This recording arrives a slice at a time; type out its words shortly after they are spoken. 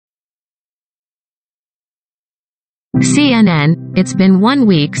CNN, it's been 1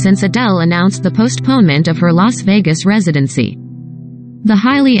 week since Adele announced the postponement of her Las Vegas residency. The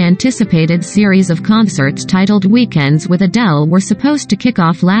highly anticipated series of concerts titled Weekends with Adele were supposed to kick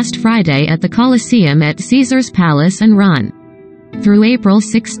off last Friday at the Coliseum at Caesars Palace and run through April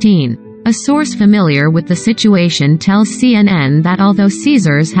 16. A source familiar with the situation tells CNN that although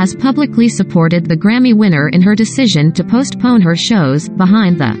Caesars has publicly supported the Grammy winner in her decision to postpone her shows,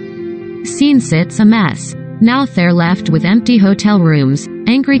 behind the scenes sits a mess. Now they're left with empty hotel rooms,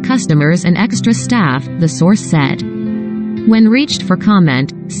 angry customers and extra staff, the source said. When reached for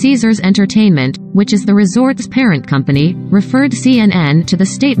comment, Caesars Entertainment, which is the resort's parent company, referred CNN to the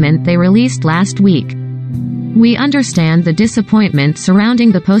statement they released last week. We understand the disappointment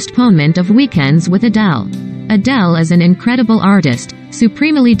surrounding the postponement of Weekends with Adele. Adele is an incredible artist,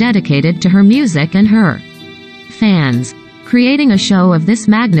 supremely dedicated to her music and her fans. Creating a show of this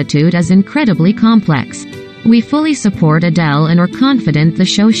magnitude is incredibly complex. We fully support Adele and are confident the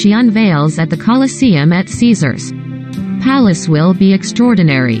show she unveils at the Coliseum at Caesars Palace will be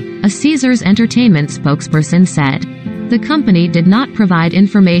extraordinary, a Caesars Entertainment spokesperson said. The company did not provide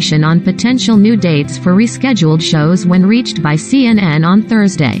information on potential new dates for rescheduled shows when reached by CNN on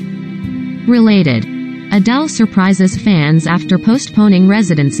Thursday. Related. Adele surprises fans after postponing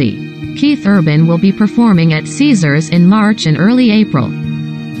residency. Keith Urban will be performing at Caesars in March and early April.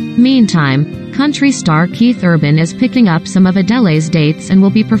 Meantime, country star Keith Urban is picking up some of Adele's dates and will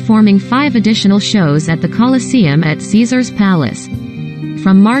be performing 5 additional shows at the Coliseum at Caesars Palace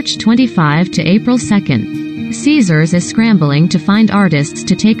from March 25 to April 2. Caesars is scrambling to find artists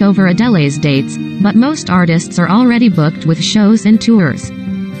to take over Adele's dates, but most artists are already booked with shows and tours.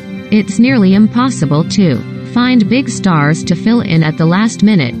 It's nearly impossible to find big stars to fill in at the last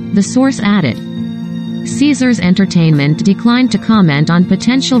minute, the source added. Caesars Entertainment declined to comment on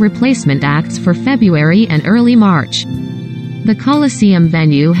potential replacement acts for February and early March. The Coliseum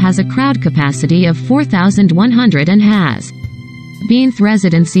venue has a crowd capacity of 4,100 and has been the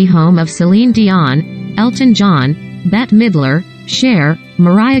residency home of Celine Dion, Elton John, Bette Midler, Cher,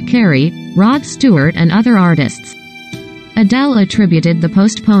 Mariah Carey, Rod Stewart and other artists. Adele attributed the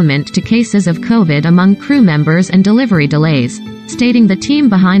postponement to cases of COVID among crew members and delivery delays, stating the team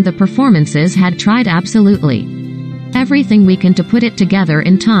behind the performances had tried absolutely everything we can to put it together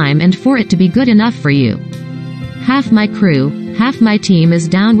in time and for it to be good enough for you. Half my crew, half my team is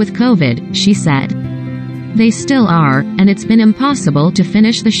down with COVID, she said. They still are, and it's been impossible to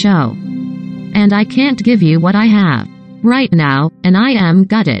finish the show. And I can't give you what I have right now, and I am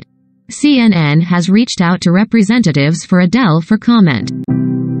gutted. CNN has reached out to representatives for Adele for comment.